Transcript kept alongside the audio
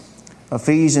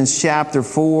Ephesians chapter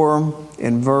 4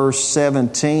 and verse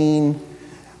 17. I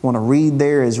want to read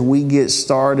there as we get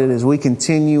started, as we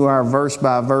continue our verse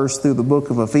by verse through the book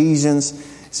of Ephesians.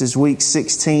 This is week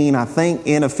 16, I think,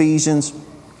 in Ephesians.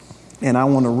 And I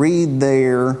want to read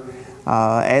there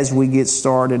as we get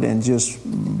started and just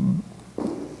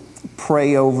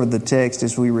pray over the text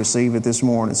as we receive it this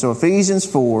morning. So Ephesians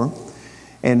 4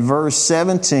 and verse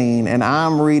 17, and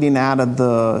I'm reading out of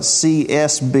the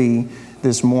CSB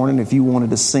this morning if you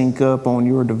wanted to sync up on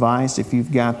your device, if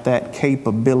you've got that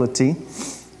capability.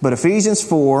 But Ephesians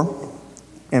 4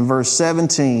 and verse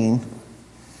 17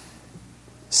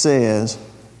 says,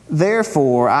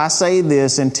 "Therefore I say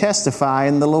this and testify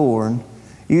in the Lord,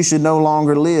 you should no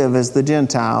longer live as the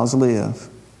Gentiles live,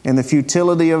 in the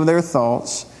futility of their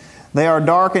thoughts. They are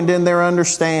darkened in their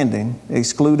understanding,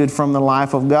 excluded from the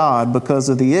life of God because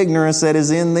of the ignorance that is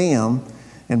in them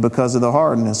and because of the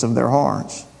hardness of their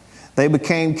hearts. They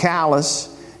became callous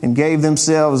and gave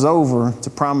themselves over to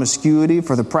promiscuity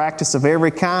for the practice of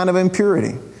every kind of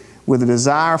impurity, with a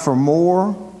desire for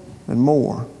more and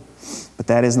more. But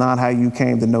that is not how you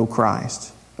came to know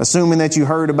Christ, assuming that you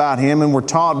heard about Him and were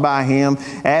taught by Him,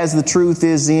 as the truth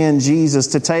is in Jesus,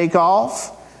 to take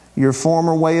off your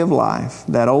former way of life,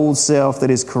 that old self that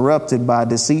is corrupted by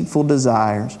deceitful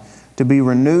desires, to be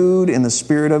renewed in the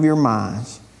spirit of your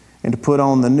minds, and to put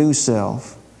on the new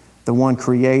self, the one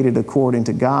created according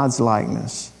to God's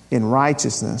likeness, in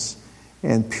righteousness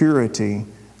and purity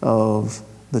of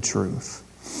the truth."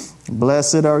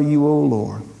 Blessed are you, O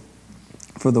Lord,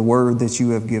 for the word that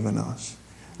you have given us.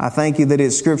 I thank you that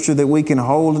it's Scripture that we can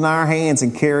hold in our hands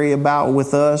and carry about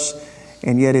with us,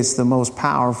 and yet it's the most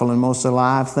powerful and most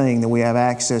alive thing that we have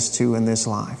access to in this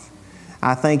life.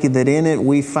 I thank you that in it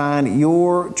we find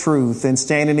your truth, and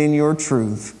standing in your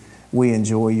truth, we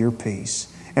enjoy your peace.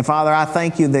 And Father, I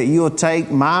thank you that you'll take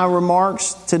my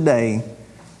remarks today,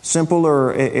 simple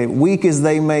or weak as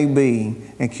they may be,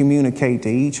 and communicate to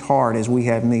each heart as we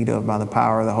have need of by the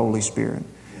power of the Holy Spirit.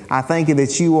 I thank you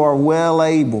that you are well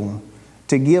able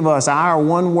to give us our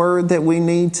one word that we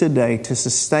need today to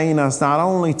sustain us not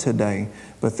only today,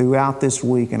 but throughout this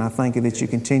week. And I thank you that you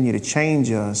continue to change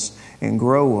us and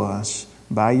grow us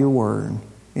by your word.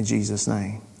 In Jesus'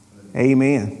 name,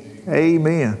 amen.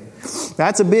 Amen.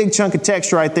 That's a big chunk of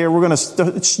text right there. We're going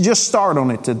to just start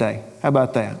on it today. How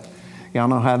about that? Y'all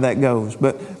know how that goes.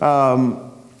 But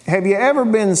have you ever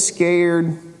been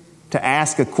scared to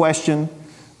ask a question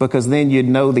because then you'd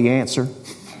know the answer?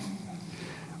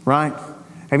 Right?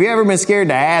 Have you ever been scared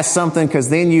to ask something because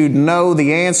then you'd know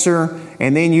the answer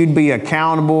and then you'd be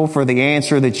accountable for the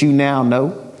answer that you now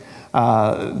know?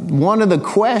 One of the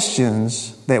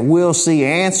questions that we'll see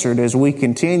answered as we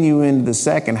continue into the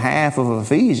second half of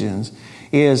Ephesians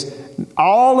is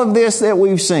all of this that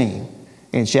we've seen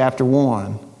in chapter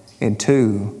 1 and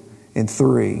 2 and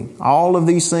 3. All of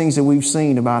these things that we've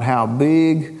seen about how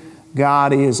big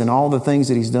God is and all the things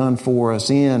that He's done for us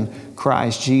in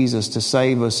Christ Jesus to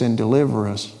save us and deliver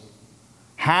us.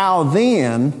 How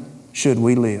then should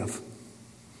we live?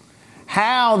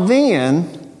 How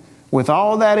then, with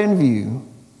all that in view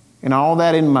and all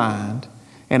that in mind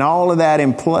and all of that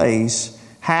in place,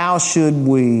 how should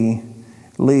we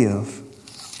live?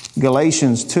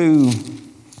 Galatians 2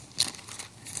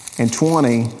 and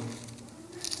 20,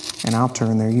 and I'll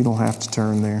turn there. You don't have to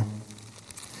turn there.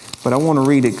 But I want to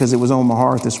read it because it was on my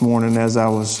heart this morning as I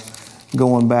was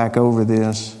going back over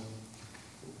this.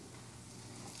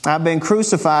 "I've been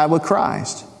crucified with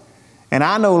Christ, and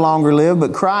I no longer live,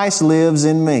 but Christ lives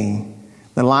in me.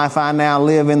 The life I now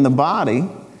live in the body,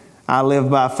 I live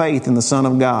by faith in the Son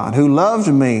of God, who loved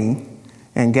me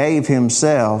and gave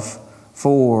Himself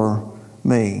for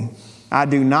me. I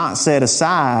do not set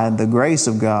aside the grace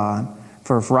of God,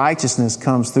 for if righteousness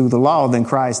comes through the law, then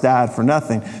Christ died for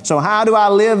nothing. So how do I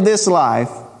live this life?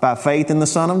 By faith in the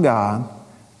Son of God,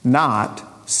 not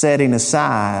setting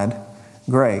aside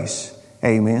grace."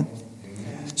 Amen.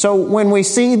 So when we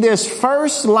see this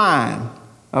first line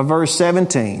of verse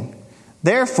 17,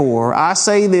 "Therefore I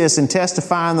say this and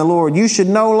testify in the Lord, you should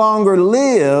no longer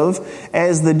live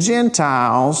as the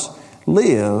Gentiles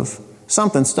live,"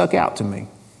 something stuck out to me.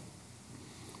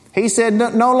 He said,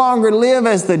 no longer live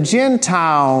as the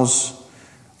Gentiles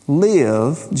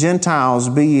live, Gentiles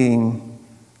being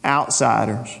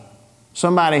outsiders,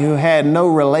 somebody who had no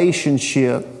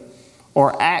relationship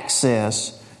or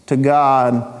access to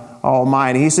God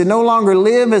Almighty. He said, no longer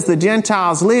live as the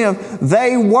Gentiles live.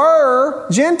 They were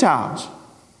Gentiles.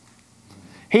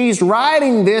 He's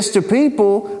writing this to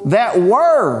people that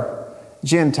were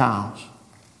Gentiles.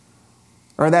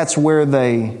 Or that's where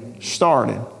they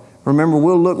started. Remember,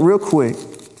 we'll look real quick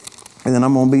And then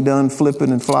I'm going to be done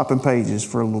flipping and flopping pages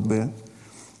for a little bit.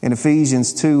 In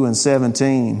Ephesians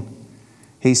 2:17,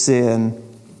 he said,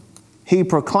 He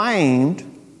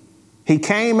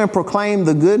came and proclaimed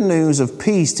the good news of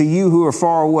peace to you who are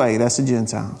far away. That's the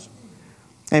Gentiles.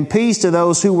 And peace to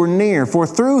those who were near. For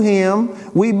through Him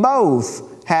we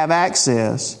both have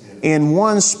access in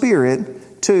one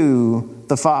Spirit to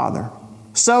the Father.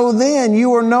 So then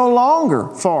you are no longer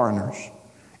foreigners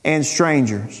and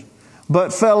strangers,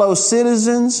 but fellow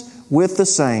citizens with the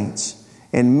saints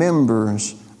and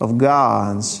members of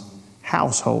God's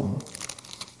household.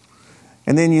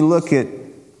 And then you look at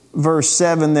verse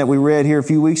 7 that we read here a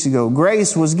few weeks ago.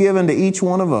 Grace was given to each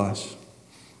one of us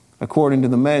according to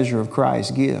the measure of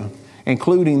Christ's gift,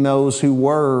 including those who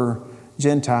were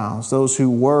Gentiles, those who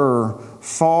were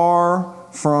far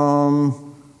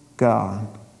from God.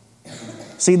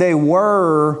 See, they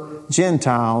were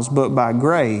Gentiles, but by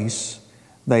grace,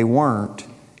 they weren't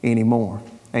anymore.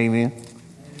 Amen.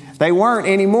 They weren't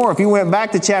anymore. If you went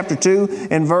back to chapter 2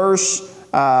 and verse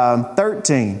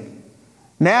 13.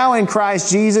 Now in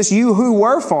Christ Jesus, you who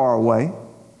were far away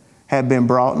have been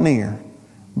brought near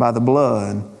by the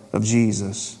blood of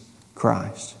Jesus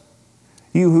Christ.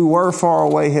 You who were far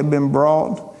away have been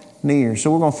brought near.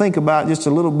 So we're going to think about just a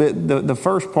little bit the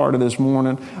first part of this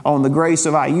morning on the grace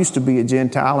of I used to be a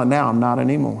Gentile and now I'm not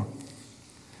anymore.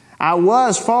 I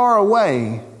was far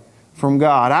away from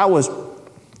God. I was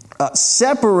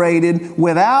separated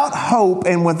without hope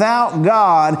and without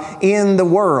God in the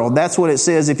world. That's what it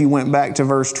says if you went back to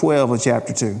verse 12 of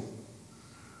chapter 2.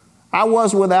 I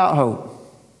was without hope.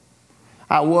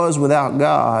 I was without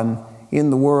God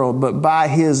in the world, but by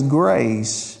His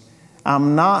grace,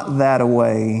 I'm not that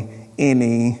way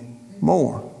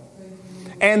anymore.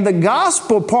 And the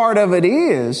gospel part of it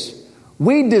is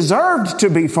we deserved to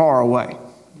be far away.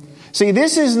 See,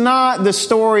 this is not the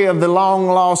story of the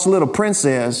long-lost little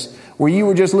princess where you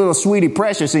were just little sweetie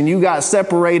precious and you got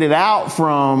separated out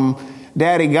from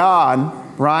Daddy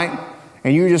God, right?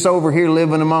 And you're just over here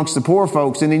living amongst the poor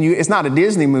folks. And then it's not a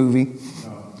Disney movie.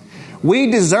 We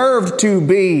deserved to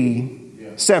be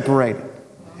separated.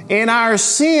 In our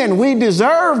sin, we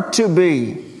deserved to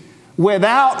be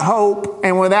without hope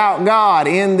and without God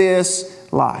in this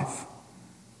life.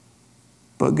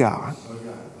 But God,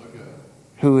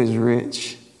 who is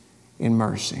rich in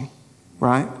mercy,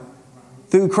 right?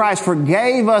 Through Christ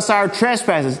forgave us our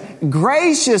trespasses,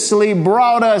 graciously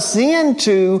brought us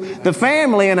into the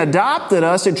family and adopted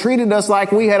us and treated us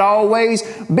like we had always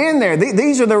been there.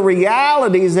 These are the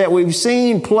realities that we've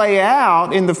seen play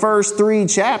out in the first 3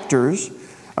 chapters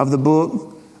of the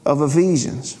book of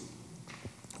Ephesians.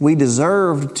 We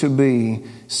deserved to be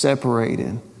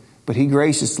separated, but He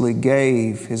graciously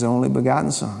gave His only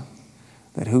begotten Son,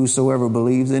 that whosoever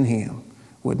believes in Him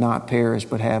would not perish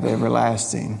but have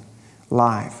everlasting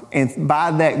life. And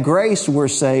by that grace we're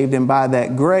saved, and by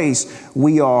that grace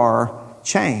we are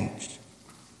changed.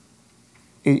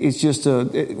 It's just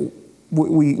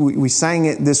we sang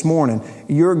it this morning.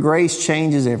 Your grace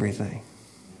changes everything.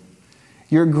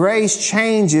 Your grace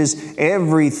changes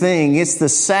everything. It's the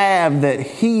salve that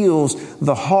heals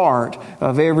the heart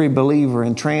of every believer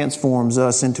and transforms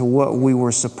us into what we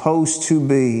were supposed to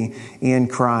be in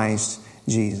Christ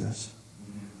Jesus.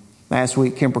 Last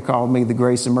week, Kemper called me the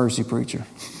grace and mercy preacher.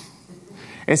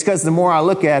 It's because the more I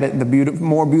look at it, the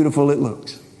more beautiful it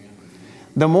looks.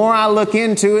 The more I look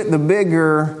into it, the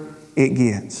bigger it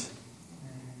gets.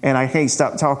 And I can't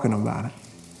stop talking about it.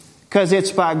 Because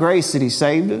it's by grace that He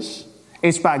saved us.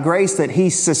 It's by grace that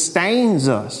He sustains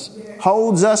us,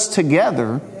 holds us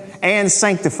together, and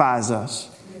sanctifies us.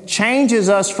 Changes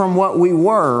us from what we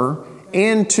were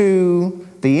into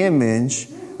the image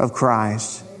of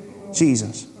Christ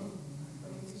Jesus.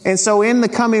 And so in the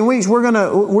coming weeks, we're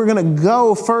gonna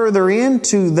go further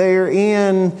into there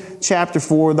in chapter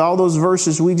 4 with all those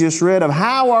verses we just read of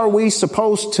how are we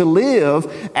supposed to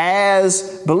live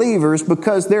as believers,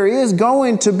 because there is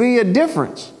going to be a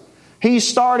difference. He's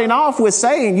starting off with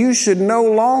saying you should no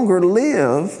longer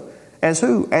live as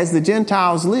who? As the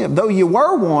Gentiles live. Though you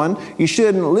were one, you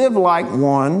shouldn't live like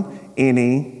one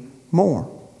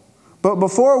anymore. But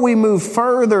before we move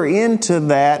further into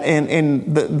that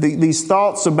and these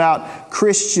thoughts about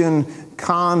Christian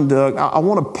conduct, I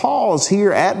want to pause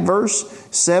here at verse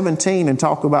 17 and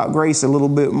talk about grace a little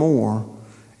bit more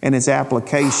and its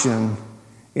application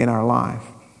in our life.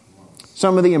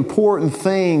 Some of the important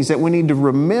things that we need to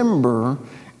remember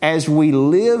as we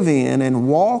live in and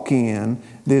walk in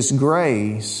this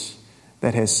grace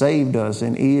that has saved us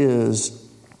and is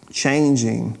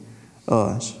changing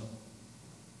us.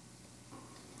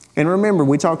 And remember,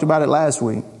 we talked about it last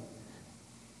week.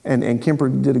 and Kemper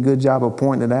did a good job of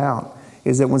pointing it out,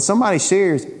 is that when somebody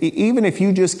shares, even if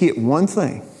you just get one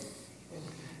thing,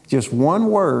 just one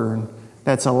word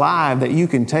that's alive that you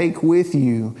can take with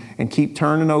you and keep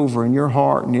turning over in your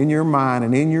heart and in your mind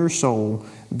and in your soul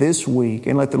this week,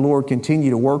 and let the Lord continue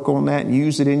to work on that and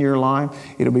use it in your life,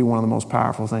 it'll be one of the most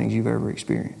powerful things you've ever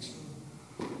experienced.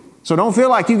 So don't feel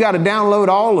like you've got to download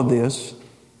all of this,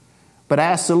 but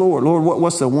ask the Lord, Lord,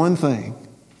 what's the one thing?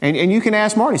 And you can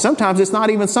ask Marty. Sometimes it's not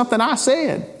even something I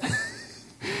said.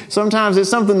 Sometimes it's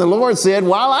something the Lord said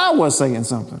while I was saying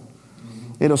something.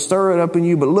 It'll stir it up in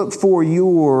you, but look for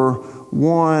your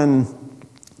one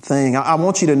thing. I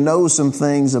want you to know some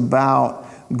things about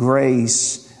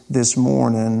grace this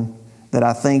morning that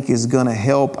I think is going to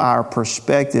help our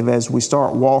perspective as we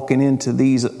start walking into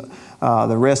these,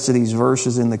 the rest of these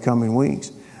verses in the coming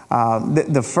weeks.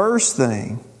 The first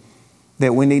thing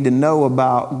that we need to know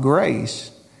about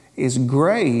grace is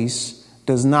grace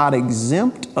does not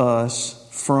exempt us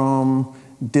from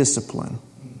discipline.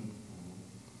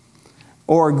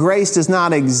 Or grace does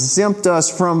not exempt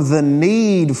us from the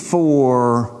need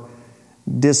for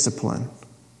discipline.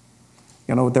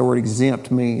 You know what that word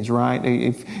exempt means, right?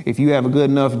 If you have a good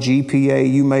enough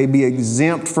GPA, you may be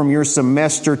exempt from your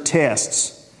semester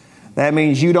tests. That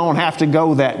means you don't have to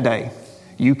go that day.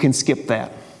 You can skip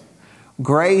that.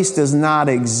 Grace does not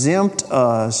exempt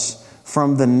us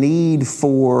from the need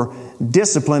for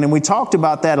discipline. And we talked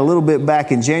about that a little bit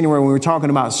back in January when we were talking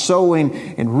about sowing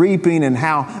and reaping, and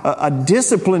how a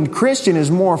disciplined Christian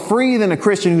is more free than a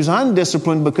Christian who's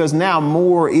undisciplined, because now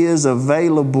more is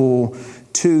available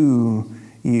to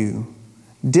you.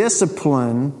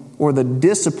 Discipline, or the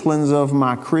disciplines of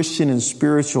my Christian and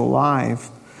spiritual life,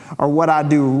 are what I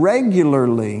do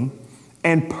regularly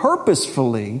and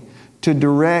purposefully to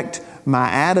direct my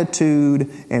attitude,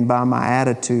 and by my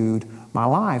attitude, my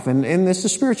life. And this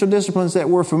is spiritual disciplines that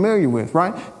we're familiar with,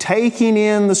 right? Taking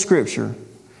in the Scripture,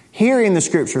 hearing the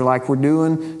Scripture like we're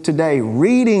doing today,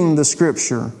 reading the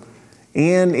Scripture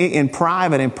in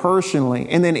private and personally,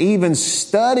 and then even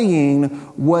studying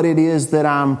what it is that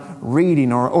I'm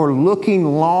reading, or looking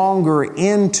longer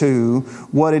into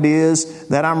what it is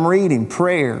that I'm reading.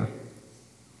 Prayer,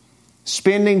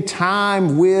 spending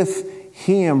time with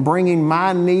Him, bringing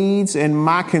my needs and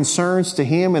my concerns to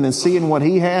Him, and then seeing what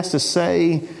He has to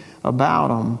say about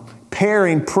them.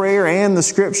 Pairing prayer and the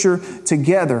Scripture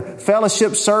together.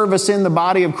 Fellowship service in the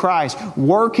body of Christ.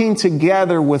 Working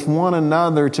together with one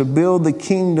another to build the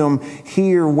kingdom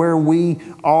here where we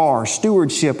are.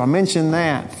 Stewardship, I mentioned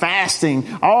that. Fasting.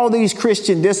 All these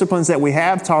Christian disciplines that we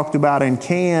have talked about and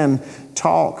can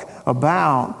talk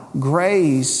about.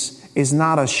 Grace is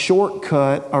not a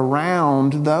shortcut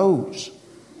around those.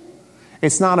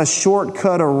 It's not a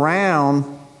shortcut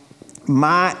around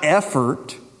my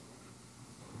effort,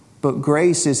 but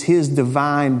grace is His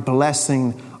divine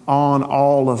blessing on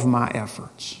all of my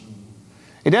efforts.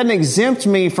 It doesn't exempt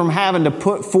me from having to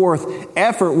put forth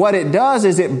effort. What it does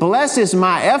is it blesses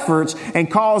my efforts and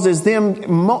causes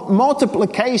them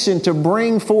multiplication to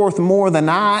bring forth more than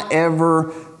I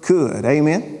ever could.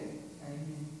 Amen?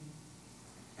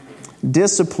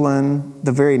 Discipline,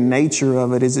 the very nature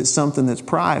of it is it's something that's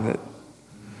private.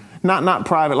 Not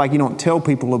private like you don't tell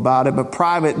people about it, but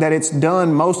private that it's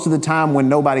done most of the time when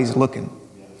nobody's looking.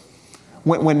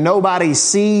 When nobody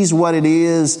sees what it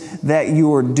is that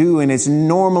you are doing, it's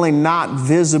normally not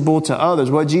visible to others.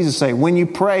 What did Jesus say? When you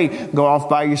pray, go off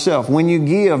by yourself. When you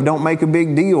give, don't make a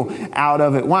big deal out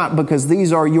of it. Why? Because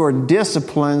these are your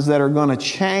disciplines that are going to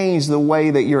change the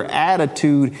way that your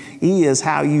attitude is,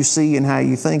 how you see and how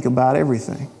you think about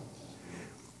everything.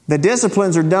 The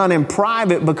disciplines are done in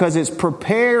private because it's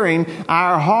preparing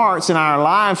our hearts and our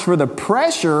lives for the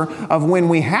pressure of when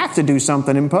we have to do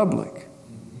something in public.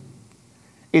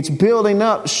 It's building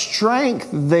up strength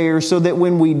there so that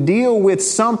when we deal with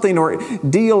something or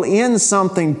deal in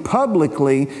something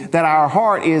publicly, that our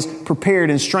heart is prepared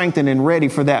and strengthened and ready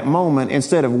for that moment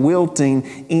instead of wilting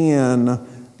in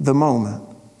the moment.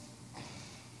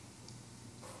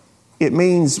 It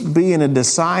means being a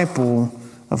disciple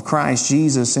of Christ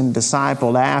Jesus and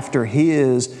discipled after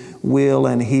His will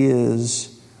and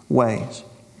His ways.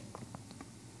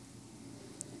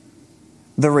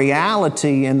 The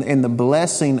reality and the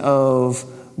blessing of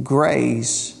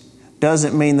grace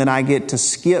doesn't mean that I get to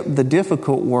skip the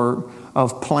difficult work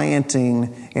of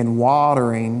planting and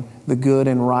watering the good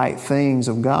and right things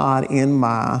of God in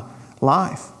my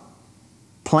life.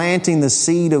 Planting the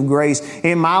seed of grace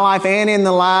in my life and in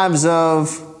the lives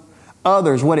of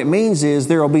others. What it means is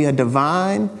there will be a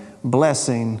divine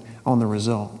blessing on the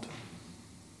result.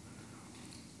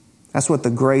 That's what the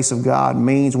grace of God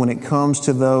means when it comes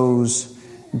to those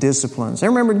disciplines.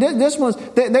 And remember, disciplines,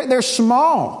 they're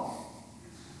small.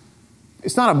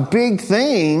 It's not a big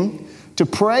thing to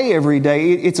pray every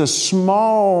day. It's a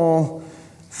small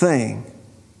thing.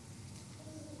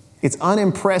 It's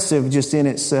unimpressive just in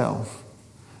itself.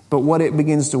 But what it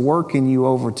begins to work in you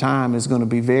over time is going to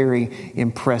be very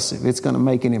impressive. It's going to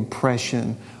make an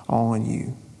impression on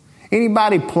you.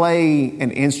 Anybody play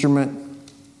an instrument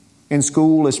in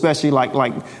school, especially like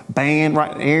band?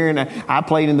 Right, Aaron, I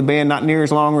played in the band not near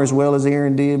as long or as well as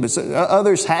Aaron did, but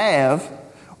others have.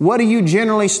 What do you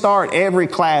generally start every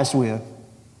class with?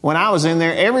 When I was in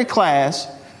there, every class,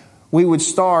 we would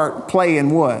start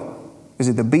playing what? Is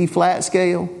it the B-flat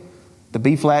scale? The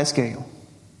B-flat scale.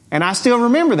 And I still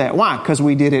remember that. Why? Because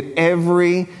we did it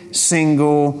every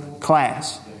single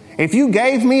class. If you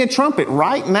gave me a trumpet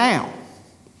right now,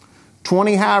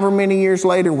 20 however many years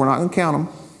later, we're not going to count them,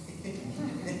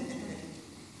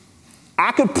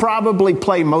 I could probably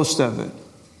play most of it.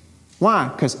 Why?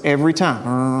 Because every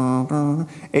time,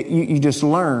 you just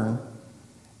learn.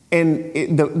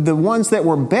 And the ones that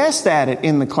were best at it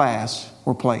in the class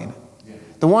were playing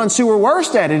it. The ones who were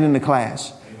worst at it in the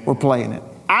class were playing it.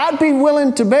 I'd be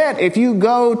willing to bet if you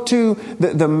go to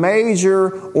the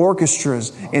major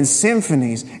orchestras and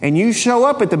symphonies and you show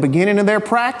up at the beginning of their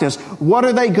practice, what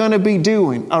are they going to be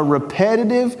doing? A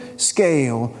repetitive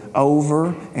scale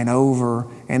over and over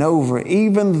and over.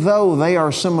 Even though they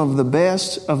are some of the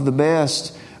best of the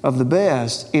best of the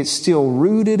best, it's still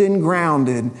rooted and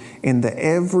grounded in the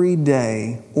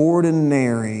everyday,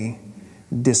 ordinary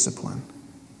discipline.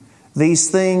 These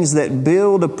things that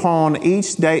build upon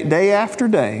each day, day after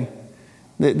day,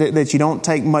 that you don't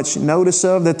take much notice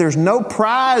of, that there's no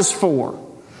prize for.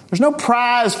 There's no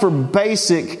prize for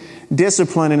basic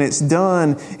discipline, and it's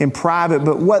done in private.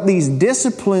 But what these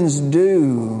disciplines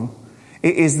do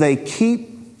is they keep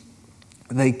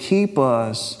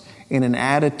us in an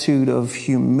attitude of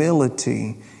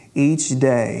humility each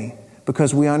day,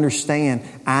 because we understand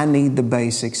I need the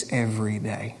basics every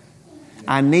day.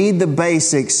 I need the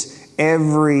basics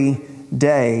every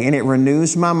day. And it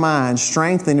renews my mind,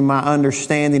 strengthening my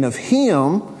understanding of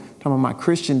Him, talking about my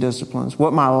Christian disciplines,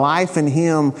 what my life in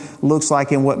Him looks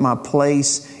like and what my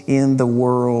place in the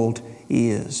world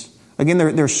is. Again,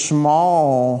 they're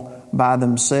small by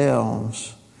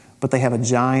themselves, but they have a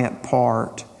giant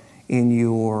part in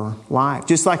your life.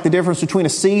 Just like the difference between a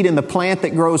seed and the plant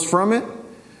that grows from it.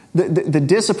 The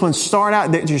disciplines start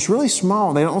out, they're just really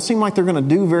small. They don't seem like they're going to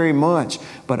do very much.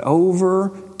 But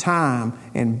over time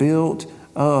and built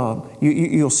up,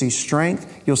 you'll see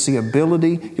strength, you'll see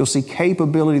ability, you'll see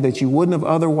capability that you wouldn't have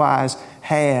otherwise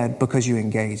had because you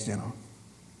engaged in them.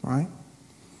 Right?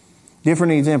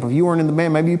 Different example. If you weren't in the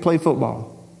band, maybe you played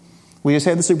football. We just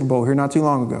had the Super Bowl here not too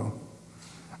long ago.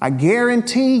 I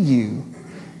guarantee you,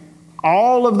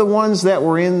 all of the ones that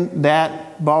were in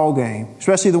that ball game,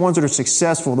 especially the ones that are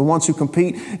successful, the ones who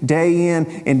compete day in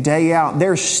and day out,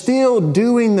 they're still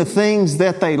doing the things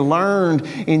that they learned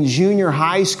in junior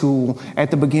high school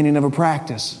at the beginning of a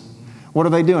practice. What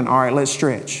are they doing? All right, let's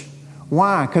stretch.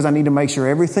 Why? Because I need to make sure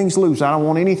everything's loose. I don't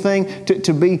want anything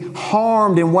to be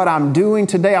harmed in what I'm doing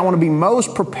today. I want to be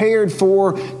most prepared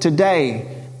for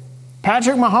today.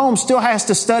 Patrick Mahomes still has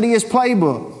to study his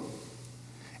playbook.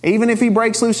 Even if he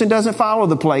breaks loose and doesn't follow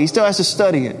the play, he still has to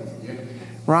study it.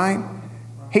 Right?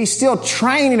 He's still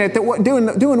training it.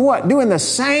 Doing what? Doing the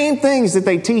same things that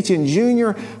they teach in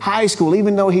junior high school,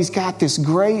 even though he's got this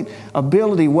great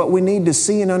ability. What we need to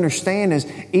see and understand is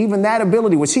even that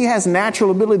ability, which he has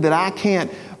natural ability that I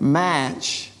can't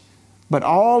match, but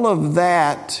all of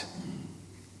that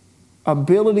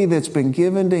ability that's been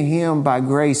given to him by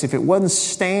grace, if it wasn't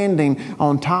standing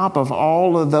on top of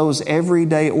all of those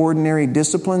everyday, ordinary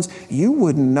disciplines, you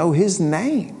wouldn't know his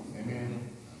name.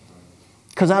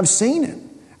 Because I've seen it.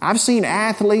 I've seen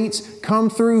athletes come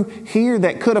through here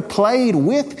that could have played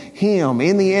with him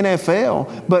in the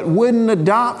NFL, but wouldn't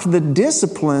adopt the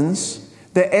disciplines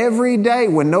that every day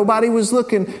when nobody was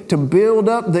looking to build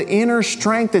up the inner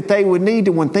strength that they would need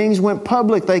to, when things went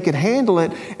public, they could handle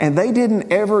it, and they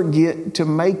didn't ever get to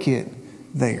make it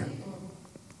there.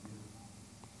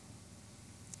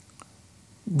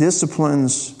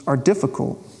 Disciplines are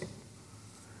difficult,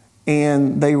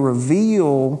 and they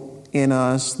reveal in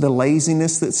us the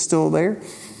laziness that's still there,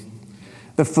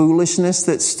 the foolishness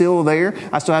that's still there.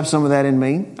 I still have some of that in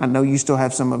me. I know you still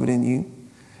have some of it in you,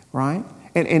 right?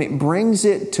 And it brings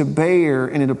it to bear,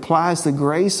 and it applies the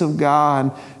grace of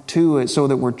God to it so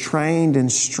that we're trained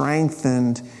and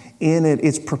strengthened in it.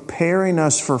 It's preparing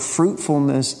us for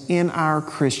fruitfulness in our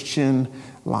Christian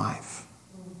life.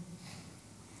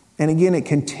 And again, it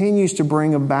continues to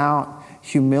bring about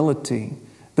humility.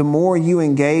 the more you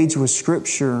engage with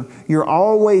Scripture, you're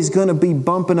always going to be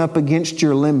bumping up against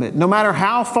your limit. No matter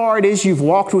how far it is you've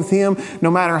walked with Him, no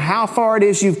matter how far it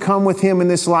is you've come with Him in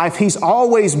this life, He's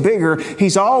always bigger,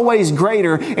 He's always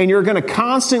greater, and you're going to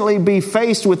constantly be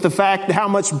faced with the fact how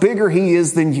much bigger He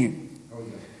is than you.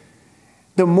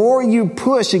 The more you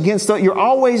push against that, you're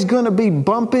always going to be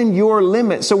bumping your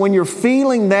limit. So when you're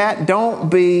feeling that,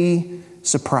 don't be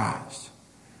surprised.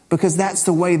 Because that's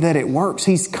the way that it works.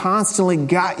 He's constantly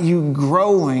got you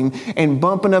growing and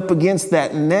bumping up against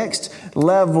that next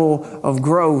level of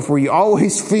growth where you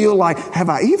always feel like, have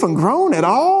I even grown at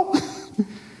all?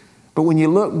 But when you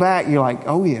look back, you're like,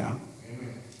 oh yeah.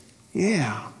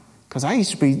 Yeah. Because I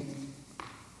used to be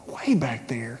way back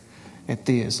there at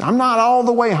this. I'm not all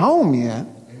the way home yet,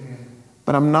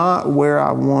 but I'm not where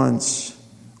I once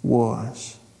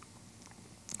was.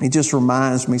 It just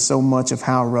reminds me so much of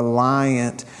how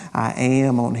reliant I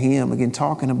am on Him. Again,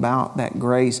 talking about that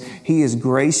grace, He has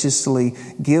graciously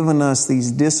given us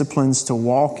these disciplines to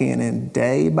walk in, and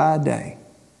day by day,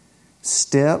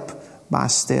 step by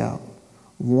step,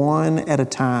 one at a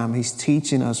time, He's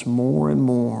teaching us more and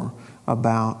more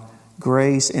about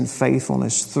grace and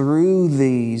faithfulness through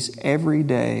these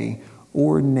everyday,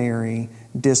 ordinary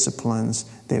disciplines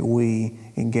that we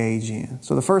engage in.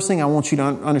 So the first thing I want you to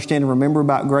understand and remember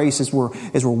about grace as we're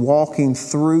walking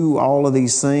through all of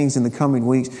these things in the coming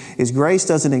weeks is grace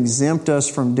doesn't exempt us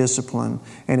from discipline,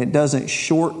 and it doesn't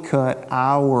shortcut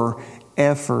our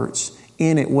efforts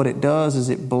in it. What it does is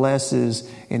it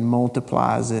blesses and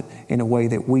multiplies it in a way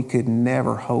that we could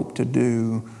never hope to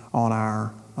do on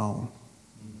our own.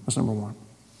 That's number one.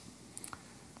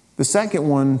 The second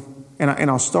one,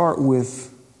 and I'll start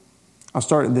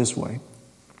it this way.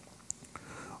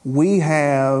 We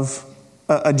have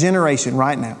a generation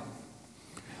right now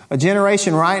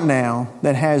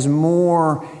that has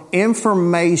more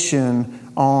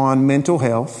information on mental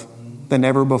health than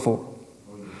ever before.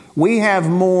 We have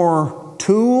more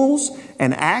tools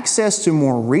and access to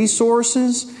more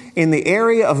resources in the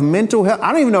area of mental health.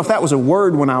 I don't even know if that was a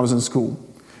word when I was in school.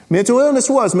 Mental illness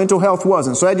was, mental health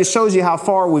wasn't. So that just shows you how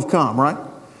far we've come, right?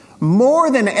 More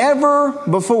than ever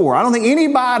before. I don't think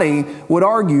anybody would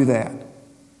argue that.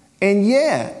 And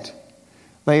yet,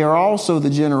 they are also the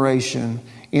generation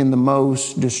in the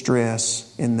most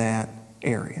distress in that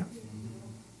area.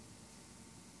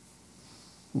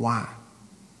 Why?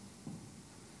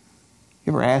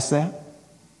 You ever asked that?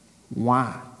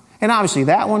 Why? And obviously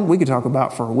that one we could talk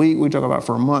about for a week, we could talk about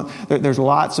for a month. There's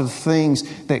lots of things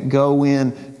that go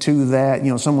into that.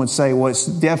 You know, some would say, well, it's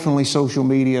definitely social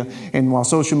media. And while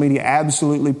social media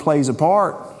absolutely plays a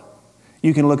part,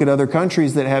 you can look at other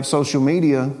countries that have social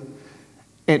media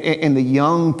and the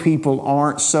young people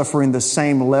aren't suffering the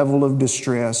same level of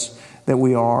distress that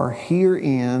we are here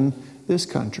in this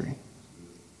country.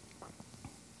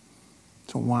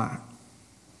 So why?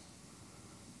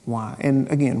 Why?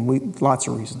 And again, lots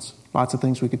of reasons, lots of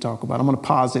things we could talk about. I'm going to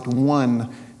posit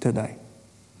one today.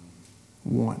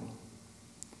 One.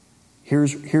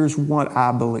 Here's what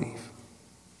I believe.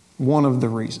 One of the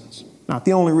reasons. Not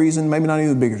the only reason, maybe not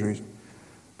even the biggest reason,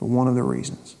 but one of the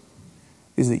reasons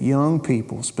is that young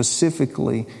people,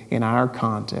 specifically in our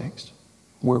context,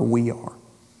 where we are,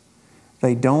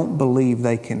 they don't believe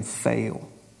they can fail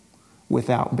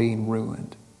without being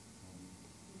ruined.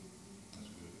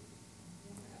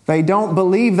 They don't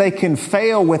believe they can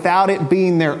fail without it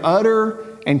being their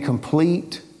utter and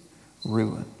complete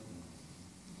ruin.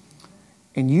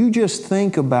 And you just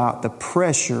think about the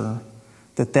pressure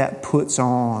that puts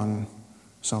on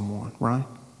someone, right?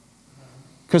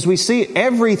 Because we see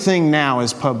everything now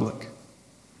is public.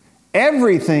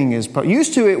 Everything is public.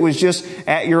 Used to it was just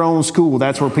at your own school,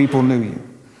 that's where people knew you.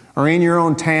 Or in your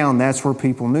own town, that's where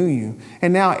people knew you.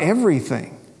 And now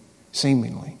everything,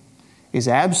 seemingly, is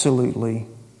absolutely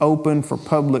open for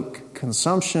public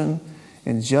consumption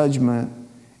and judgment.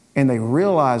 And they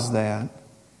realize that,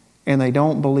 and they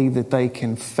don't believe that they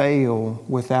can fail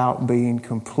without being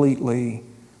completely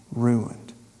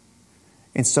ruined.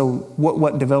 And so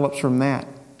what develops from that?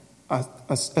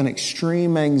 An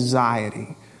extreme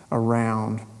anxiety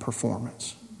around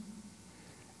performance.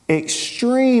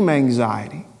 Extreme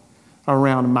anxiety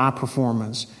around my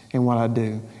performance and what I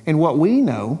do. And what we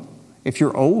know, if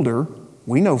you're older,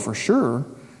 we know for sure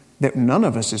that none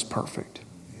of us is perfect.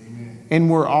 Amen. And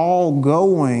we're all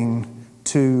going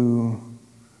to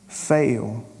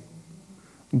fail.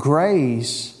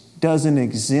 Grace doesn't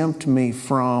exempt me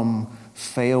from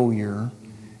failure.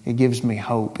 It gives me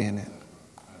hope in it.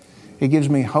 It gives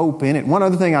me hope in it. One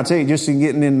other thing I'll tell you, just in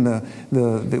getting in the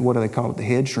what do they call it, the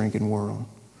head shrinking world.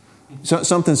 So,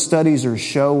 something studies are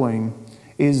showing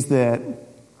is that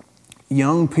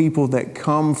young people that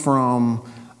come from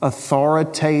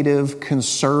authoritative,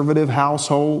 conservative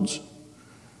households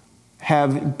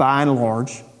have, by and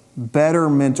large, better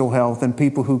mental health than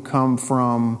people who come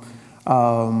from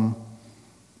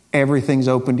everything's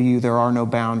open to you, there are no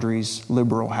boundaries,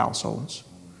 liberal households.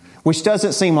 Which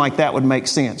doesn't seem like that would make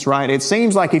sense, right? It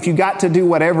seems like if you got to do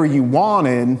whatever you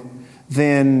wanted,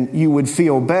 then you would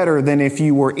feel better than if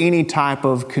you were any type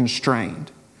of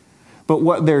constrained. But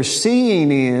what they're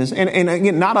seeing is, and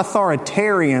again, not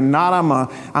authoritarian, not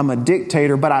I'm a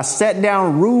dictator, but I set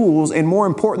down rules, and more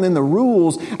important than the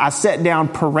rules, I set down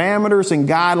parameters and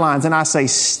guidelines, and I say,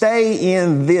 stay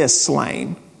in this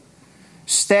lane.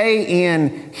 Stay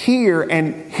in here,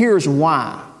 and here's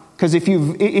why. Because if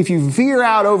you veer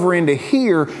out over into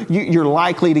here, you're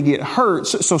likely to get hurt.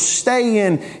 So stay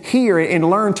in here and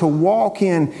learn to walk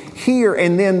in here.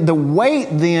 And then the weight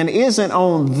then isn't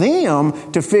on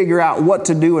them to figure out what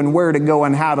to do and where to go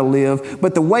and how to live.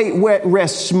 But the weight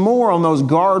rests more on those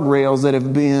guardrails that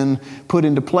have been put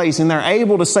into place. And they're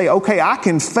able to say, okay, I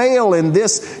can fail in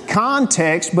this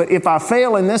context, but if I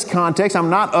fail in this context, I'm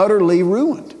not utterly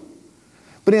ruined.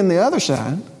 But in the other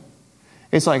side,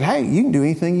 it's like, hey, you can do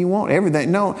anything you want,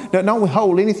 everything. No, don't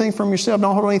withhold anything from yourself.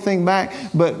 Don't hold anything back.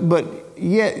 But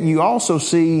yet you also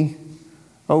see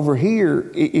over here,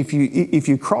 if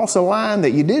you cross a line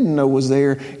that you didn't know was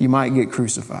there, you might get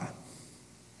crucified.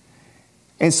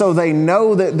 And so they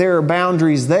know that there are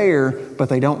boundaries there, but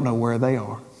they don't know where they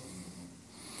are.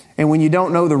 And when you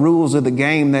don't know the rules of the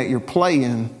game that you're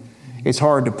playing, it's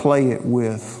hard to play it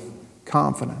with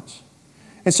confidence.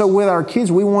 And so with our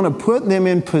kids, we want to put them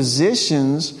in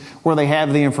positions where they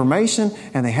have the information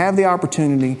and they have the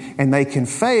opportunity and they can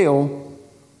fail,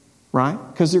 right?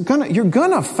 Because you're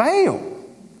gonna fail.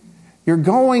 You're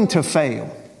going to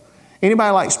fail.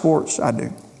 Anybody like sports? I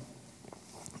do.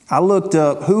 I looked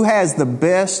up who has the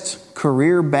best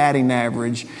career batting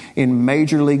average in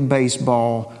Major League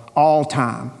Baseball all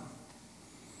time.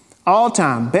 All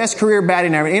time, best career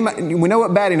batting average. We know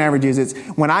what batting average is. It's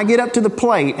when I get up to the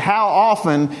plate, how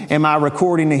often am I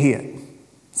recording a hit?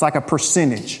 It's like a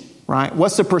percentage, right?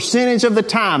 What's the percentage of the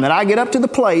time that I get up to the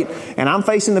plate and I'm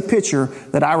facing the pitcher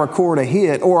that I record a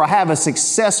hit or I have a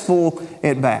successful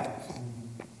at bat?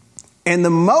 And the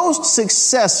most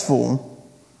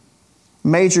successful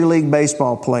Major League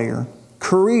Baseball player,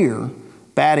 career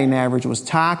batting average was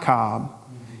Ty Cobb.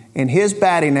 And his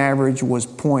batting average was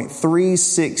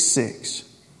 .366.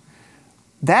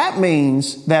 That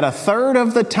means that a third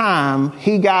of the time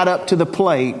he got up to the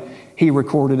plate, he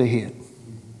recorded a hit.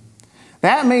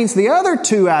 That means the other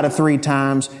 2 out of 3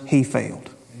 times he failed.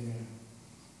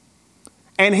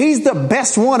 And he's the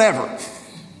best one ever.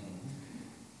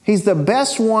 He's the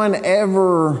best one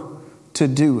ever to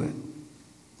do it.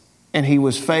 And he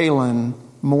was failing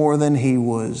more than he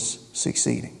was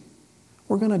succeeding.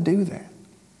 We're going to do that.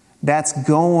 That's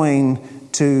going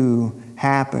to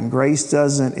happen. Grace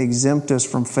doesn't exempt us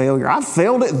from failure. I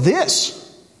failed at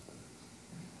this.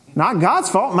 Not God's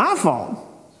fault, my fault.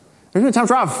 There's been times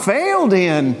where I've failed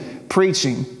in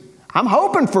preaching. I'm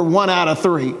hoping for 1 out of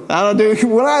 3. I don't do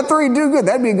 1 out of 3, do good.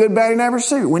 That'd be a good batting average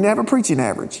too. We have a preaching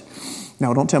average.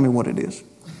 No, don't tell me what it is.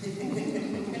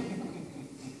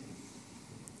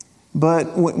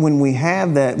 But when we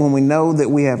have that, when we know that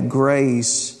we have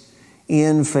grace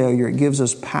in failure, it gives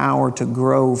us power to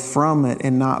grow from it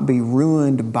and not be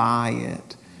ruined by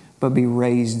it, but be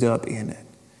raised up in it.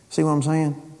 See what I'm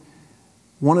saying?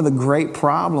 One of the great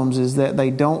problems is that they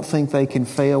don't think they can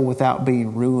fail without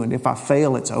being ruined. If I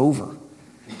fail, it's over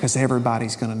because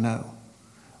everybody's going to know.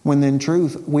 When in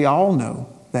truth, we all know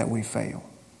that we fail.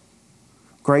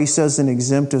 Grace doesn't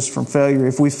exempt us from failure.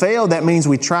 If we failed, that means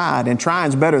we tried, and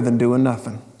trying's better than doing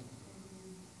nothing.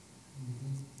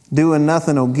 Doing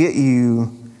nothing will get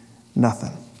you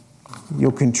nothing.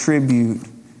 You'll contribute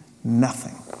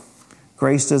nothing.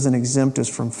 Grace doesn't exempt us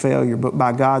from failure, but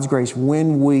by God's grace,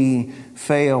 when we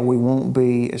fail, we won't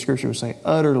be, as Scripture would say,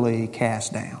 utterly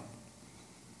cast down.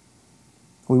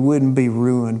 We wouldn't be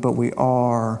ruined, but we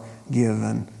are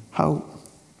given hope.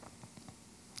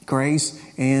 Grace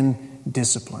in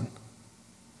discipline.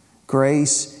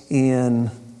 Grace in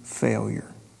failure.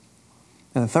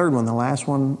 And the third one, the last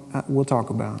one we'll talk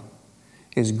about,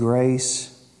 is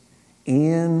grace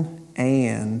in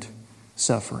and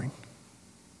suffering.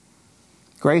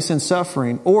 Grace and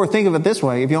suffering, or think of it this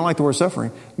way, if you don't like the word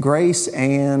suffering, grace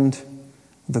and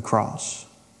the cross.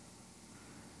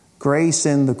 Grace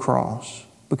and the cross.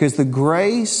 Because the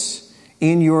grace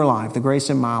in your life, the grace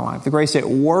in my life, the grace at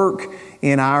work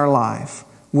in our life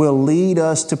will lead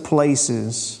us to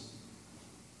places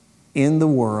in the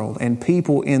world and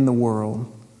people in the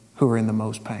world who are in the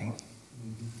most pain.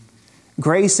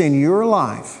 Grace in your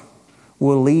life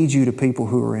will lead you to people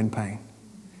who are in pain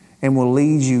and will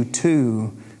lead you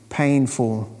to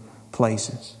painful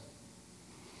places.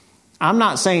 I'm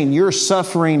not saying you're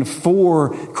suffering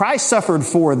for, Christ suffered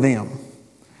for them.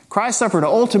 Christ suffered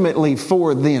ultimately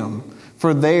for them,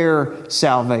 for their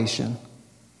salvation.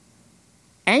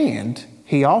 And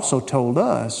He also told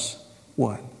us,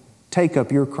 what? Take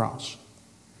up your cross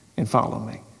and follow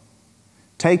me.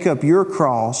 Take up your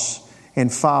cross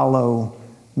and follow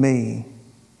me,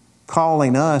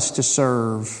 calling us to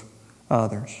serve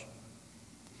others.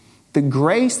 The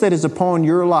grace that is upon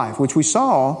your life, which we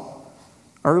saw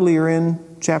earlier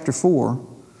in chapter 4,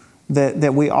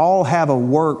 that we all have a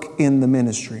work in the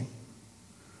ministry.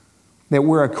 That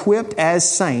we're equipped as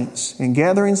saints in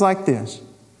gatherings like this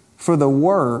for the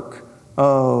work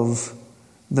of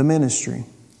the ministry.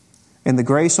 And the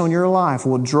grace on your life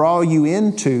will draw you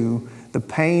into the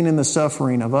pain and the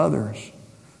suffering of others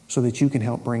so that you can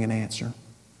help bring an answer,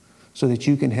 so that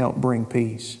you can help bring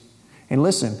peace. And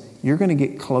listen, you're going to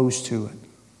get close to it.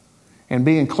 And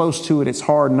being close to it, it's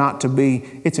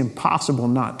impossible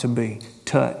not to be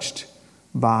touched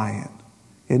by it,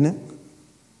 isn't it?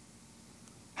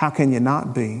 How can you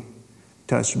not be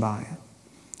touched by it?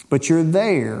 But you're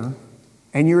there,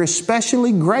 and you're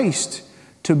especially graced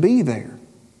to be there,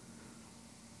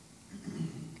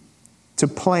 to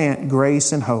plant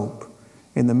grace and hope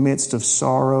in the midst of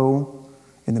sorrow,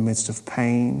 in the midst of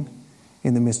pain,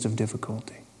 in the midst of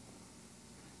difficulty.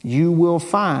 You will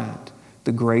find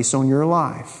the grace on your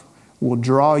life will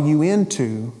draw you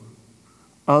into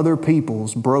other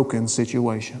people's broken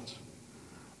situations,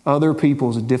 other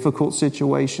people's difficult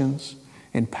situations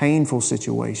and painful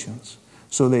situations,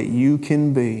 so that you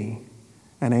can be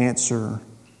an answer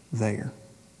there.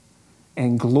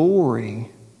 And glory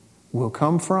will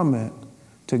come from it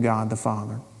to God the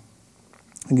Father.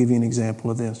 I'll give you an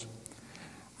example of this.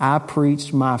 I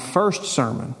preached my first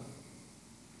sermon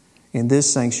in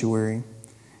this sanctuary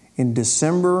in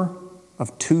December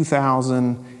of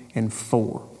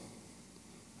 2004.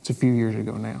 It's a few years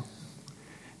ago now.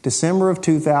 December of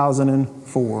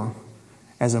 2004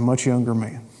 as a much younger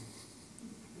man.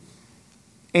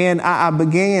 And I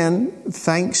began,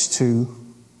 thanks to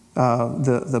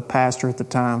the pastor at the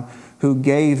time, who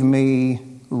gave me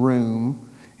room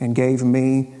and gave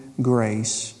me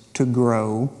grace to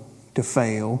grow, to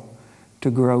fail,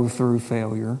 to grow through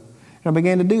failure. And I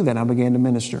began to do that. I began to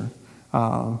minister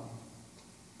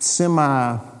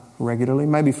semi-regularly,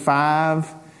 maybe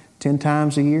 5-10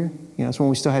 times a year. That's when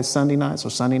we still had Sunday nights. So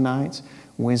Sunday nights,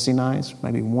 Wednesday nights,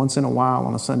 maybe once in a while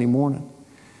on a Sunday morning.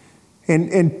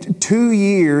 And 2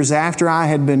 years after I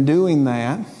had been doing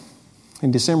that,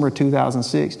 in December of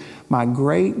 2006, my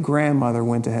great-grandmother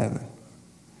went to heaven.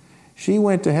 She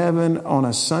went to heaven on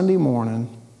a Sunday morning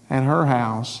at her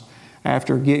house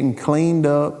after getting cleaned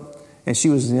up, and she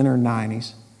was in her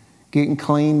 90s, getting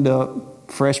cleaned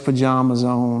up, fresh pajamas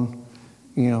on.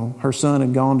 Her son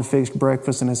had gone to fix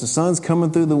breakfast, and as the sun's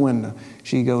coming through the window,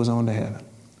 she goes on to heaven.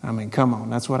 I mean, come on,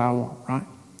 that's what I want, right?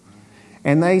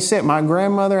 And my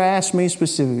grandmother asked me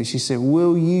specifically, she said,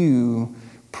 will you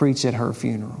preach at her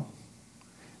funeral?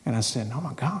 And I said, oh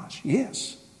my gosh,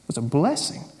 yes. It was a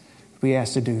blessing to be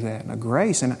asked to do that, and a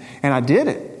grace. And I did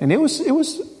it. And it was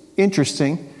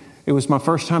interesting. It was my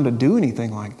first time to do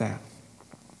anything like that.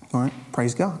 All right,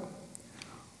 praise God.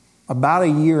 About a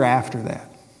year after that,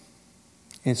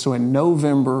 and so in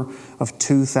November of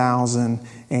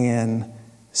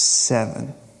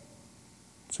 2007,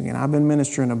 so again, I've been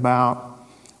ministering about,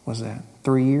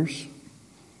 3 years?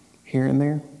 Here and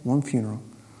there, one funeral.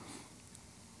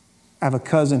 I have a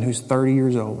cousin who's 30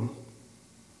 years old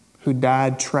who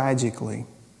died tragically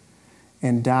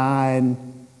and died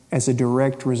as a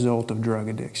direct result of drug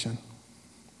addiction.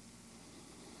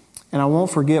 And I won't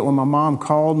forget when my mom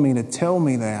called me to tell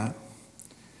me that,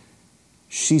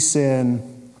 she said,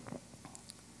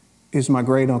 is my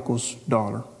great uncle's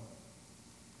daughter.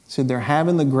 Said they're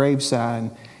having the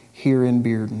graveside here in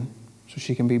Bearden so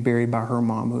she can be buried by her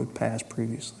mom who had passed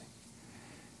previously.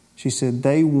 She said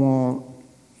they want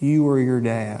you or your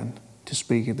dad to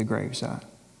speak at the graveside,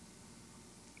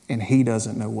 and he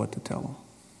doesn't know what to tell them.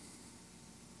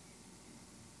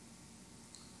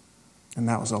 And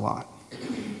that was a lot.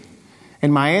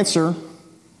 And my answer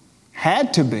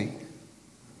had to be,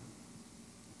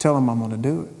 tell them I'm going to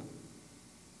do it.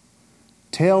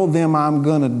 Tell them I'm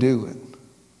going to do it.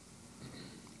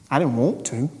 I didn't want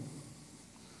to.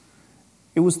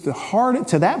 It was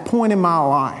to that point in my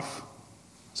life,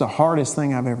 it's the hardest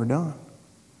thing I've ever done.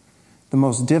 The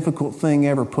most difficult thing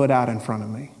ever put out in front of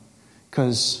me.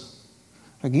 Because,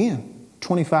 again,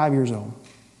 25 years old.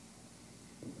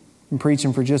 Been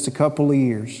preaching for just a couple of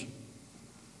years.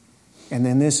 And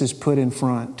then this is put in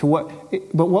front.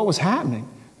 But what was happening?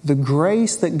 The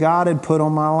grace that God had put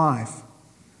on my life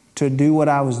to do what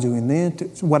I was doing then,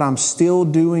 what I'm still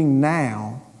doing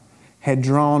now, had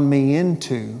drawn me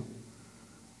into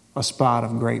a spot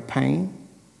of great pain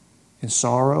and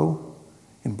sorrow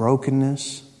and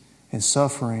brokenness and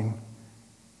suffering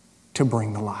to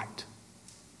bring the light.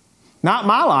 Not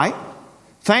my light.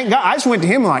 Thank God. I just went to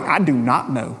Him like, I do not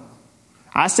know.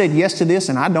 I said yes to this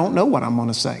and I don't know what I'm going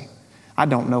to say. I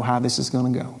don't know how this is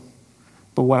going to go.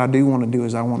 But what I do want to do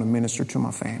is I want to minister to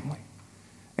my family.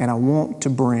 And I want to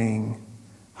bring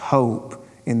hope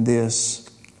in this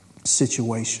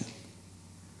situation.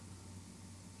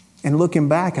 And looking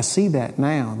back, I see that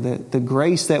now, that the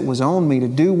grace that was on me to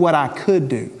do what I could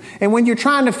do. And when you're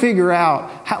trying to figure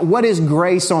out what is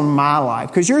grace on my life,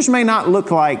 because yours may not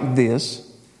look like this,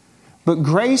 but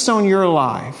grace on your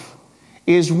life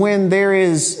is when there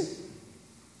is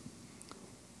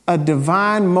a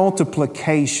divine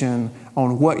multiplication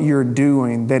on what you're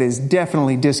doing that is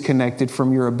definitely disconnected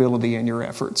from your ability and your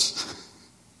efforts.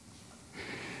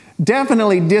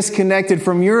 Definitely disconnected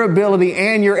from your ability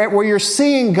and where you're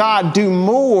seeing God do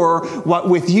more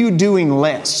with you doing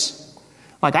less.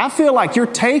 Like, I feel like you're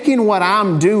taking what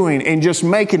I'm doing and just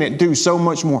making it do so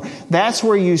much more. That's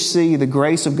where you see the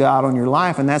grace of God on your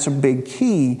life. And that's a big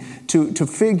key to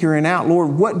figuring out,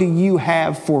 Lord, what do you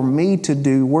have for me to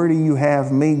do? Where do you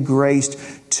have me graced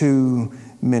to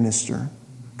minister?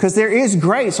 Because there is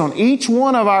grace on each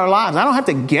one of our lives. I don't have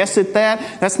to guess at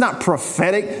that. That's not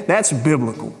prophetic. That's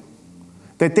biblical.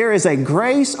 That there is a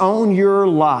grace on your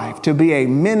life to be a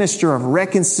minister of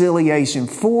reconciliation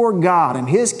for God and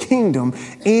His kingdom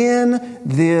in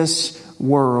this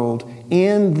world,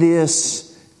 in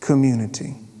this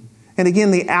community. And again,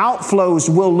 the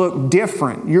outflows will look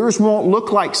different. Yours won't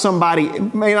look like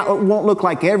won't look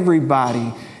like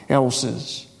everybody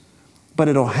else's, but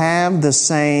it'll have the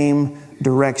same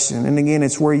direction. And again,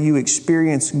 it's where you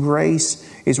experience grace,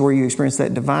 is where you experience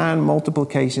that divine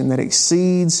multiplication that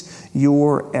exceeds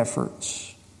your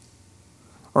efforts.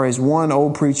 Or as one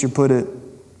old preacher put it,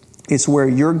 it's where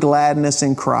your gladness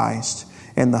in Christ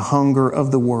and the hunger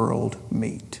of the world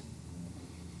meet.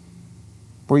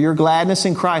 Where your gladness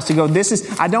in Christ to go,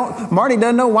 Marty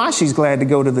doesn't know why she's glad to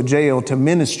go to the jail to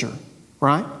minister,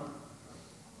 right?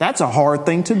 That's a hard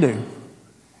thing to do.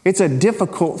 It's a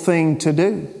difficult thing to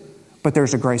do. But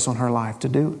there's a grace on her life to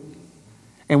do it.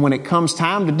 And when it comes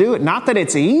time to do it, not that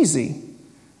it's easy,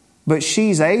 but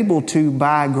she's able to,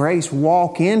 by grace,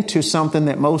 walk into something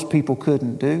that most people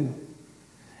couldn't do.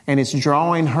 And it's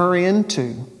drawing her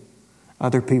into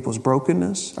other people's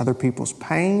brokenness, other people's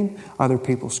pain, other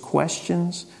people's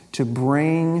questions, to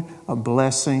bring a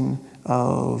blessing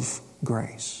of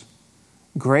grace.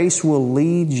 Grace will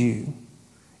lead you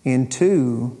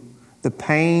into the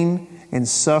pain and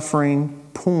suffering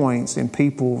points in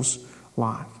people's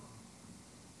life.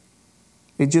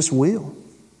 It just will.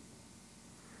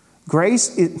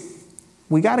 Grace,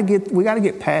 we got to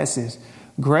get past this.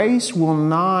 Grace will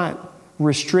not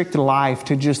restrict life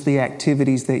to just the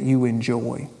activities that you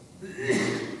enjoy.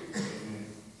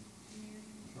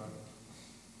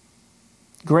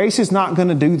 Grace is not going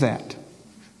to do that.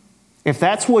 If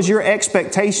that was your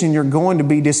expectation, you're going to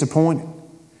be disappointed.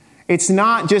 It's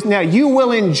not just, now you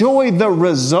will enjoy the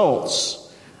results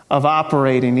of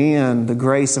operating in the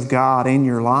grace of God in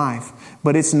your life.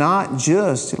 But it's not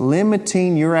just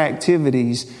limiting your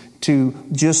activities to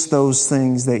just those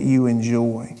things that you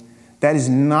enjoy. That is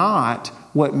not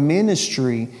what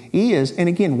ministry is. And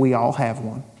again, we all have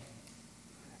one.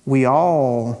 We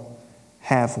all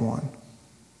have one.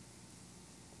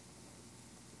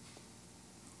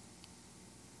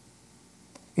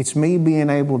 It's me being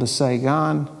able to say,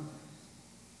 God,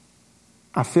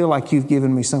 I feel like you've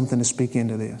given me something to speak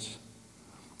into this.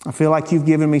 I feel like you've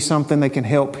given me something that can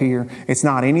help here. It's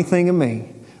not anything of me.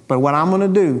 But what I'm going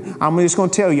to do, I'm just going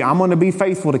to tell you, I'm going to be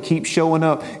faithful to keep showing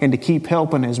up and to keep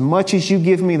helping. As much as you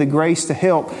give me the grace to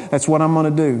help, that's what I'm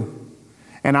going to do.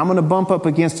 And I'm going to bump up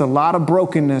against a lot of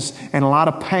brokenness and a lot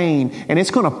of pain. And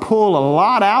it's going to pull a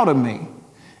lot out of me.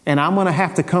 And I'm going to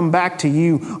have to come back to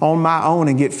you on my own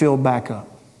and get filled back up.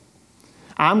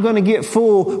 I'm going to get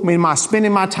full in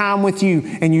spending my time with you,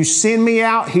 and you send me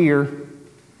out here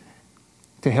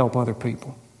to help other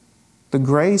people. The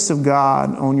grace of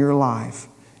God on your life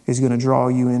is going to draw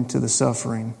you into the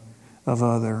suffering of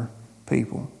other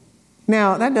people.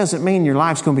 Now, that doesn't mean your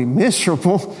life's going to be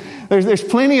miserable. There's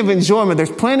plenty of enjoyment. There's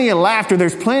plenty of laughter.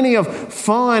 There's plenty of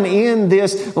fun in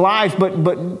this life.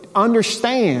 But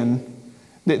understand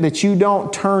That you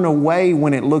don't turn away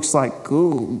when it looks like,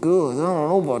 good, I don't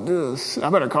know about this. I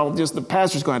better call just the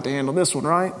pastor's going to have to handle this one,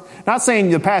 right? Not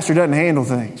saying the pastor doesn't handle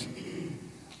things.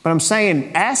 But I'm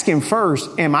saying, ask him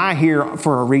first, am I here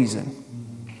for a reason?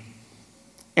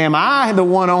 Am I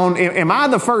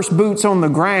the first boots on the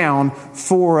ground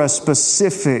for a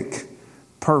specific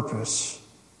purpose?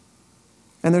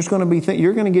 And there's going to be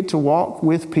you're going to get to walk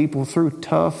with people through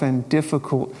tough and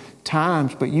difficult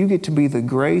times, but you get to be the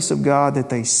grace of God that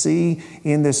they see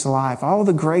in this life. All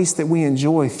the grace that we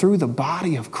enjoy through the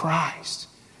body of Christ.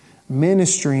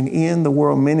 Ministering in the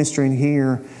world, ministering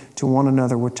here to one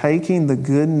another. We're taking the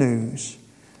good news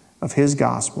of His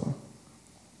gospel,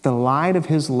 the light of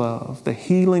His love, the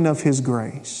healing of His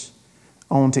grace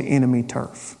onto enemy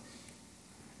turf,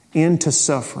 into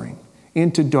suffering,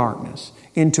 into darkness,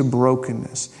 into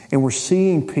brokenness. And we're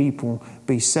seeing people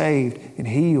be saved and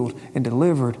healed and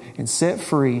delivered and set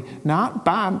free, not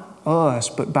by us,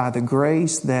 but by the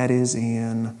grace that is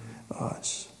in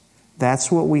us.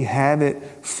 That's what we have it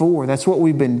for. That's what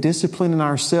we've been disciplining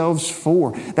ourselves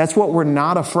for. That's what we're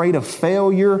not afraid of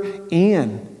failure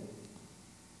in.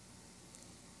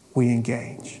 We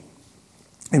engage.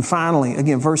 And finally,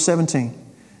 again, verse 17.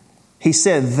 He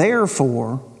said,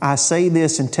 therefore, I say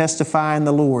this and testify in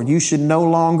the Lord, you should no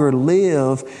longer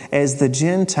live as the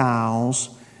Gentiles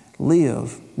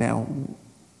live. Now,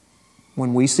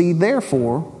 when we see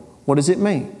therefore, what does it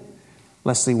mean?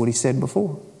 Let's see what he said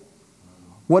before.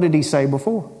 What did he say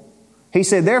before? He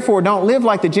said, therefore, don't live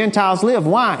like the Gentiles live.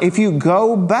 Why? If you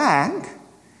go back,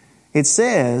 it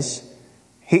says,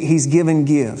 He's given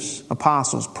gifts,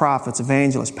 apostles, prophets,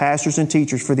 evangelists, pastors, and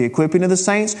teachers for the equipping of the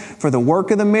saints, for the work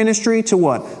of the ministry, to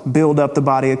what? Build up the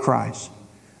body of Christ.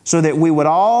 So that we would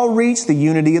all reach the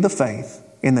unity of the faith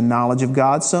in the knowledge of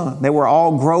God's Son. That we're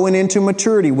all growing into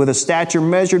maturity with a stature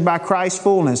measured by Christ's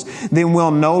fullness. Then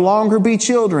we'll no longer be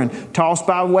children, tossed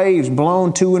by waves,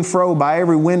 blown to and fro by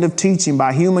every wind of teaching,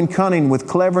 by human cunning, with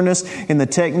cleverness in the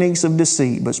techniques of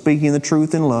deceit. But speaking the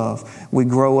truth in love, we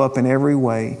grow up in every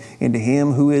way into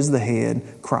Him who is the head,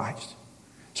 Christ.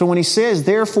 So when he says,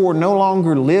 therefore, no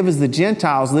longer live as the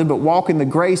Gentiles live, but walk in the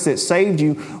grace that saved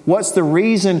you, what's the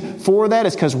reason for that?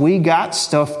 It's because we got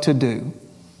stuff to do.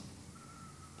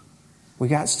 We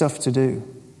got stuff to do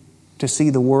to see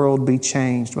the world be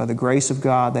changed by the grace of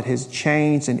God that has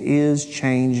changed and is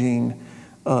changing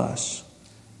us.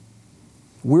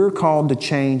 We're called to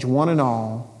change one and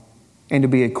all and to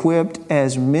be equipped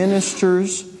as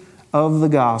ministers of the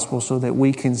gospel so that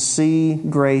we can see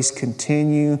grace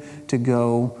continue to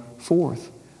go forth.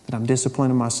 That I'm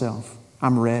disciplining myself.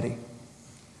 I'm ready.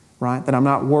 Right? That I'm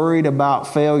not worried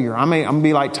about failure. I'm going to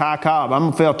be like Ty Cobb. I'm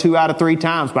going to fail 2 out of 3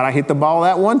 times, but I hit the ball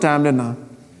that one time, didn't I?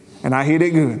 And I hit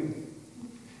it good.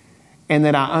 And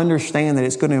that I understand that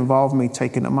it's going to involve me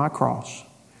taking up my cross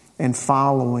and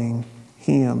following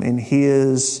Him in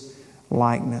His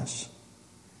likeness.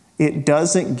 It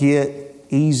doesn't get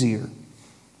easier.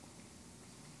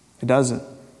 It doesn't.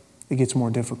 It gets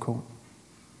more difficult.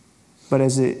 But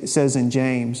as it says in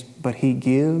James, but He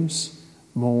gives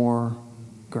more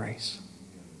grace.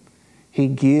 He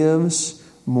gives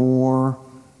more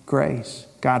grace.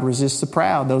 God resists the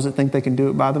proud, those that think they can do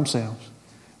it by themselves.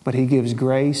 But He gives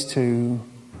grace to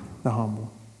the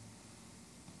humble.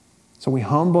 So we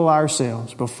humble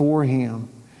ourselves before Him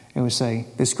and we say,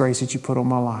 this grace that you put on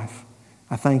my life,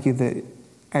 I thank you that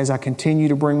as I continue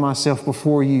to bring myself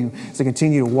before you, as I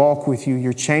continue to walk with you,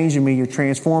 you're changing me, you're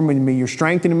transforming me, you're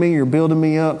strengthening me, you're building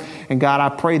me up. And God,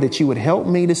 I pray that you would help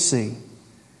me to see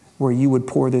where you would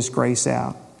pour this grace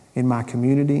out in my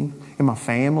community, in my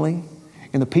family,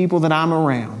 in the people that I'm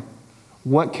around.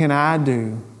 What can I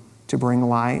do to bring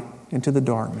light into the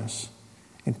darkness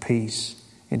and peace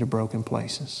into broken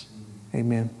places?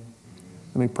 Amen.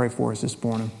 Let me pray for us this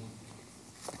morning.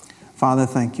 Father,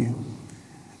 thank you.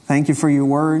 Thank you for your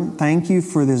word. Thank you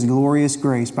for this glorious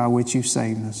grace by which you've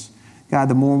saved us. God,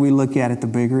 the more we look at it, the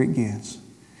bigger it gets.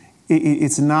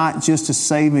 It's not just a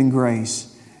saving grace.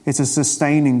 It's a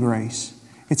sustaining grace.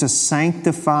 It's a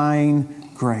sanctifying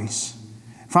grace.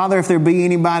 Father, if there be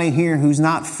anybody here who's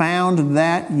not found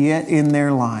that yet in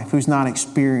their life, who's not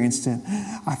experienced it,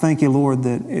 I thank you, Lord,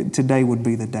 that today would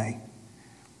be the day.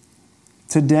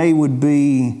 Today would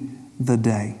be the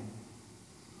day.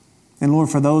 And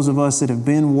Lord, for those of us that have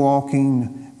been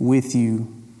walking with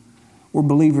you, we're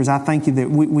believers. I thank you that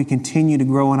we continue to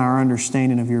grow in our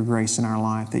understanding of your grace in our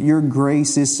life, that your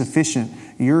grace is sufficient.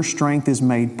 Your strength is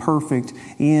made perfect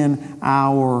in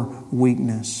our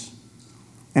weakness.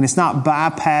 And it's not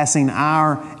bypassing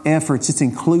our efforts. It's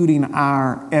including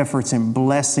our efforts and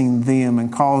blessing them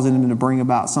and causing them to bring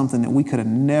about something that we could have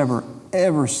never,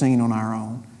 ever seen on our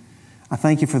own. I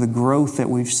thank you for the growth that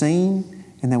we've seen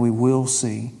and that we will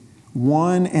see.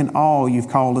 One and all, you've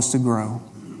called us to grow.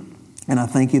 And I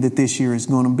thank you that this year is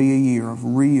going to be a year of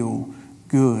real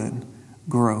good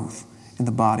growth in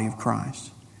the body of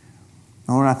Christ.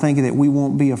 Lord, I thank you that we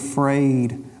won't be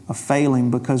afraid of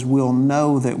failing because we'll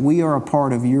know that we are a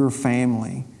part of your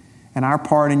family. And our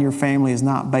part in your family is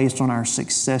not based on our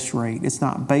success rate. It's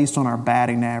not based on our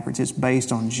batting average. It's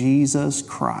based on Jesus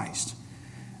Christ.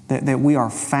 That we are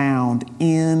found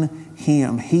in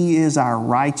Him. He is our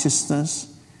righteousness.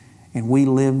 And we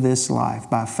live this life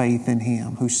by faith in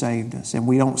Him who saved us. And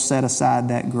we don't set aside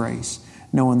that grace,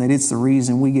 knowing that it's the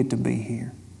reason we get to be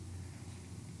here.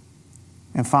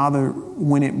 And Father,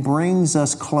 when it brings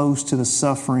us close to the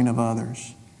suffering of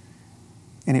others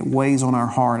and it weighs on our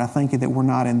heart, I thank you that we're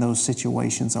not in those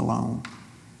situations alone.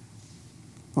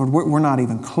 Lord, we're not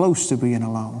even close to being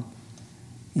alone.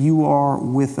 You are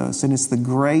with us, and it's the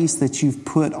grace that you've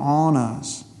put on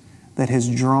us that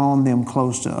has drawn them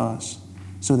close to us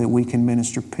so that we can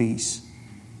minister peace.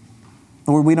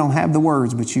 Lord, we don't have the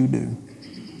words, but you do.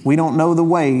 We don't know the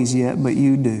ways yet, but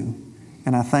you do.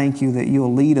 And I thank you that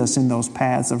you'll lead us in those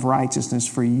paths of righteousness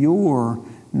for your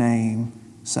name's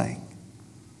sake.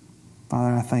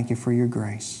 Father, I thank you for your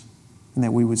grace and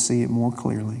that we would see it more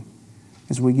clearly.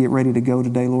 As we get ready to go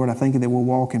today, Lord, I thank you that we'll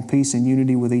walk in peace and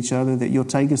unity with each other, that you'll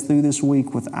take us through this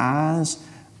week with eyes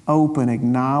open,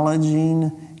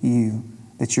 acknowledging you,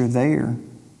 that you're there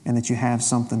and that you have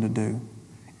something to do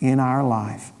in our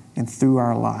life and through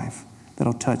our life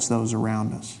that'll touch those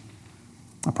around us.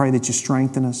 I pray that you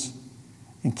strengthen us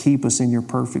and keep us in your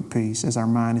perfect peace as our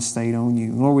mind is stayed on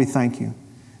you. Lord, we thank you.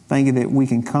 Thank you that we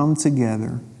can come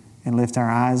together and lift our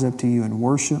eyes up to you and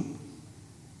worship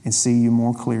and see you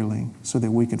more clearly so that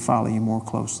we can follow you more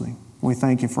closely. We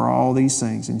thank you for all these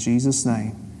things. In Jesus'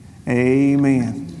 name, amen.